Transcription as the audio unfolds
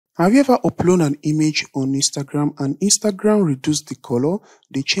Have you ever uploaded an image on Instagram and Instagram reduced the color?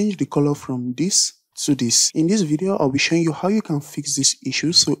 They changed the color from this to this. In this video, I'll be showing you how you can fix this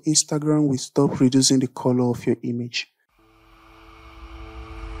issue so Instagram will stop reducing the color of your image.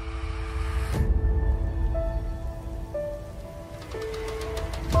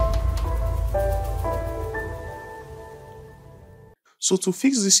 So to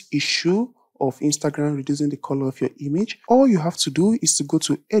fix this issue of Instagram reducing the color of your image, all you have to do is to go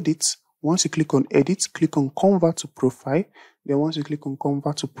to edit. Once you click on edit, click on convert to profile. Then once you click on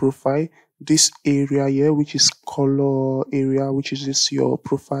convert to profile, this area here, which is color area, which is just your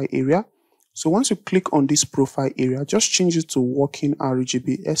profile area. So once you click on this profile area, just change it to working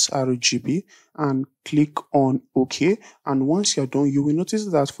RGB, sRGB, and click on OK. And once you're done, you will notice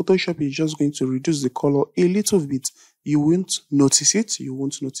that Photoshop is just going to reduce the color a little bit. You won't notice it. You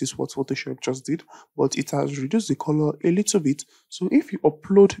won't notice what Photoshop just did, but it has reduced the color a little bit. So if you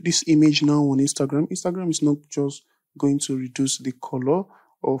upload this image now on Instagram, Instagram is not just going to reduce the color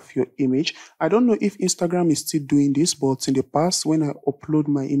of your image. I don't know if Instagram is still doing this, but in the past, when I upload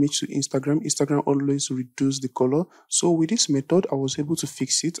my image to Instagram, Instagram always reduce the color. So with this method, I was able to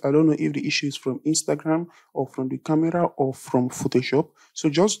fix it. I don't know if the issue is from Instagram or from the camera or from Photoshop. So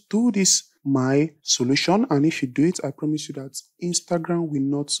just do this my solution, and if you do it, I promise you that Instagram will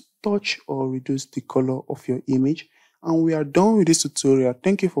not touch or reduce the color of your image. And we are done with this tutorial.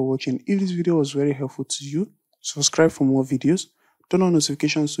 Thank you for watching. If this video was very helpful to you, subscribe for more videos, turn on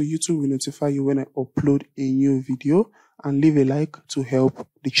notifications so YouTube will notify you when I upload a new video, and leave a like to help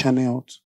the channel out.